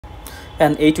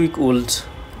An 8-week-old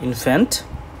infant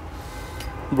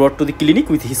brought to the clinic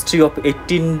with history of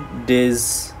 18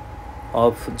 days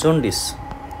of jaundice.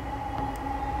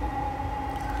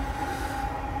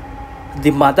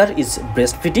 The mother is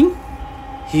breastfeeding.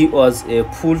 He was a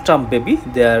full-term baby.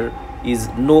 There is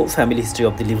no family history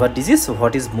of the liver disease. So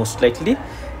what is most likely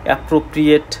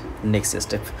appropriate next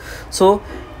step? So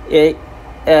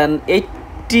an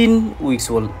 18 weeks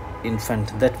old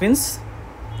infant, that means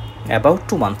about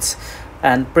 2 months,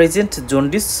 and present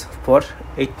jaundice for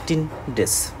 18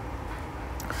 days.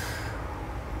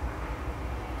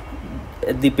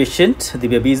 The patient, the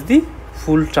baby is the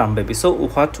full-term baby. So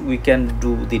what we can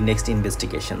do the next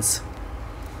investigations?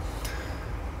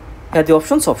 Here the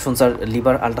options are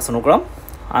liver ultrasonogram,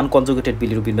 unconjugated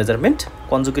bilirubin measurement,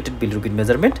 conjugated bilirubin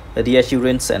measurement,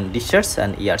 reassurance and discharge,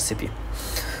 and eRCP.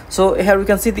 So here we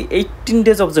can see the 18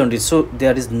 days of jaundice. So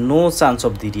there is no chance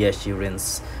of the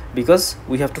reassurance because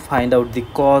we have to find out the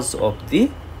cause of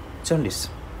the jaundice.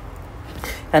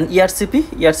 And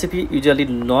eRCP usually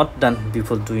not done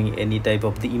before doing any type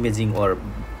of the imaging or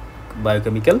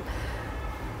biochemical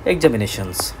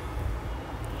examinations.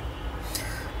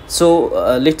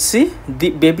 So let's see, the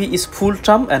baby is full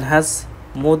term and has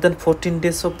more than 14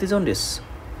 days of the jaundice.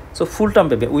 So full term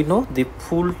baby, we know the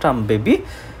full term baby,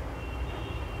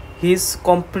 he is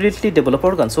completely developed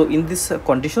organ. So in this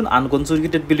condition,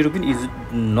 unconjugated bilirubin is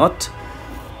not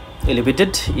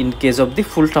elevated in case of the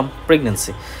full term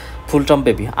pregnancy, full term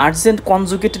baby. Urgent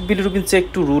conjugated bilirubin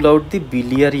check to rule out the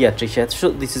biliary atresia.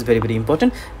 So this is very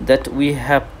important that we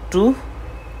have to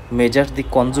measure the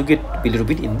conjugate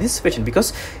bilirubin in this patient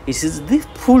because this is the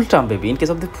full term baby. In case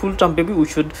of the full term baby, we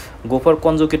should go for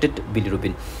conjugated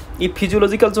bilirubin. If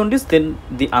physiological jaundice, then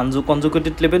the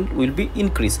unconjugated level will be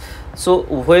increased. So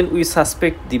when we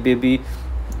suspect the baby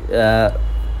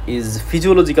is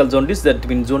physiological jaundice, that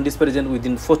means jaundice present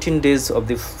within 14 days of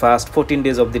the first 14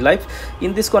 days of the life,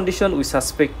 in this condition we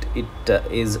suspect it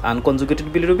is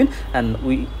unconjugated bilirubin, and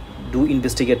we do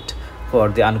investigate for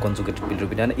the unconjugated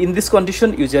bilirubin. And in this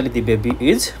condition, usually the baby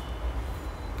is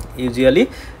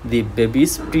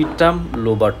preterm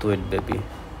low birth weight baby,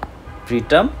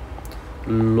 preterm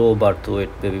low birth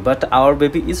weight baby, but our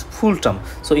baby is full term.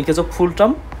 So in case of full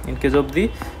term, in case of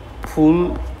the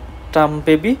full term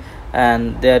baby,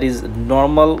 and there is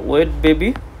normal weight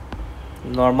baby,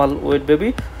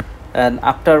 and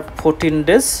after 14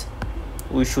 days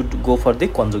we should go for the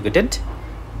conjugated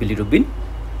bilirubin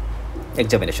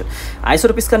examination.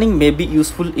 Isotope scanning may be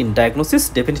useful in diagnosis.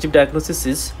 Definitive diagnosis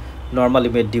is normally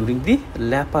made during the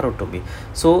laparotomy.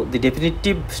 So the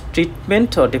definitive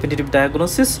treatment or definitive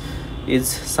diagnosis is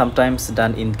sometimes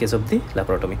done in case of the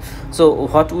laparotomy. So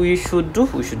what we should do,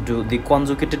 we should do the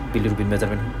conjugated bilirubin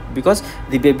measurement because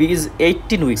the baby is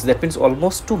 18 weeks, that means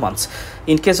almost 2 months.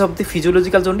 In case of the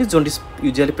physiological jaundice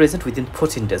usually present within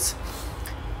 14 days.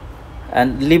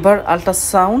 And liver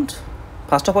ultrasound,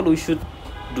 first of all we should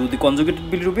do the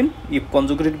conjugated bilirubin. If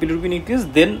conjugated bilirubin increase,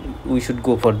 then we should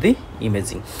go for the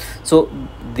imaging. So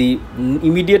the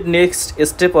immediate next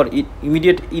step or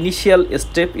immediate initial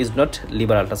step is not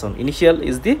liver ultrasound. Initial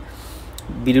is the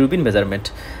bilirubin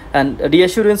measurement, and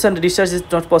reassurance and discharge is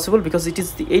not possible because it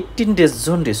is the 18 days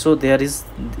jaundice. So there is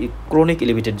the chronic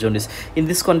elevated jaundice. In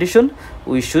this condition,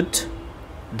 we should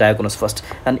diagnose first.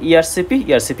 And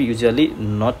eRCP usually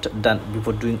not done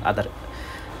before doing other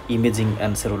imaging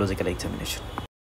and serological examination.